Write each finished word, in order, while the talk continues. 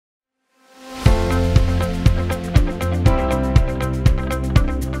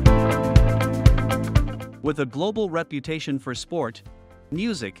With a global reputation for sport,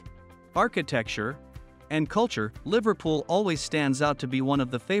 music, architecture, and culture, Liverpool always stands out to be one of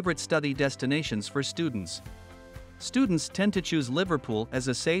the favorite study destinations for students. Students tend to choose Liverpool as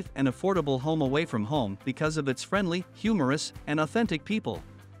a safe and affordable home away from home because of its friendly, humorous, and authentic people.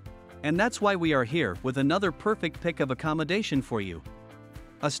 And that's why we are here with another perfect pick of accommodation for you.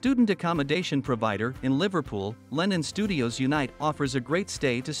 A student accommodation provider in Liverpool, Lennon Studios Unite offers a great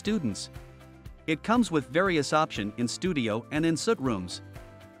stay to students. It comes with various options in studio and en suite rooms.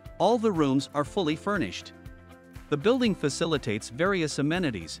 All the rooms are fully furnished. The building facilitates various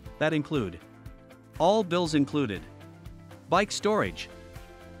amenities that include all bills included, bike storage,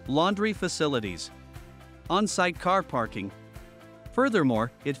 laundry facilities, on-site car parking.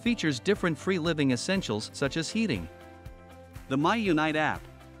 Furthermore, it features different free living essentials such as heating, the My Unite app,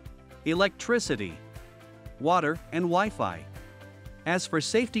 electricity, water, and Wi-Fi. As for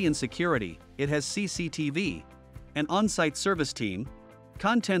safety and security, it has CCTV, an on-site service team,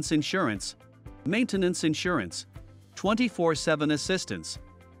 contents insurance, maintenance insurance, 24/7 assistance,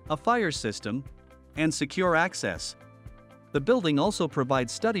 a fire system, and secure access. The building also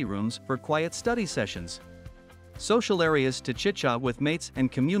provides study rooms for quiet study sessions, social areas to chit-chat with mates,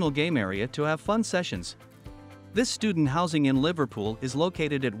 and communal game area to have fun sessions. This student housing in Liverpool is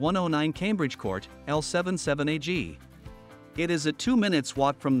located at 109 Cambridge Court, L77AG. It is a 2 minutes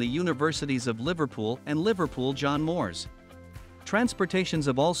walk from the Universities of Liverpool and Liverpool John Moores. Transportations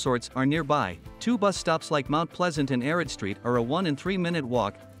of all sorts are nearby. 2 bus stops like Mount Pleasant and Arrad Street are a 1 and 3 minute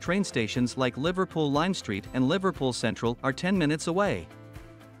walk. Train stations like Liverpool Lime Street and Liverpool Central are 10 minutes away.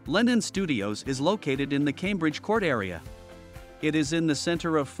 Lennon Studios is located in the Cambridge Court area. It is in the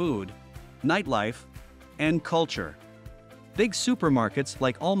center of food, nightlife, and culture. Big supermarkets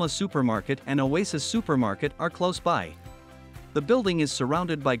like Alma Supermarket and Oasis Supermarket are close by. The building is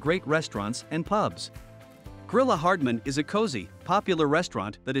surrounded by great restaurants and pubs. Grilla Hardman is a cozy, popular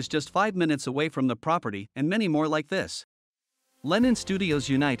restaurant that is just 5 minutes away from the property, and many more like this. Lennon Studios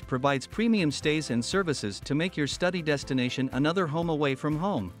Unite provides premium stays and services to make your study destination another home away from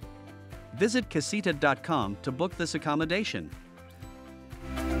home. Visit Casita.com to book this accommodation.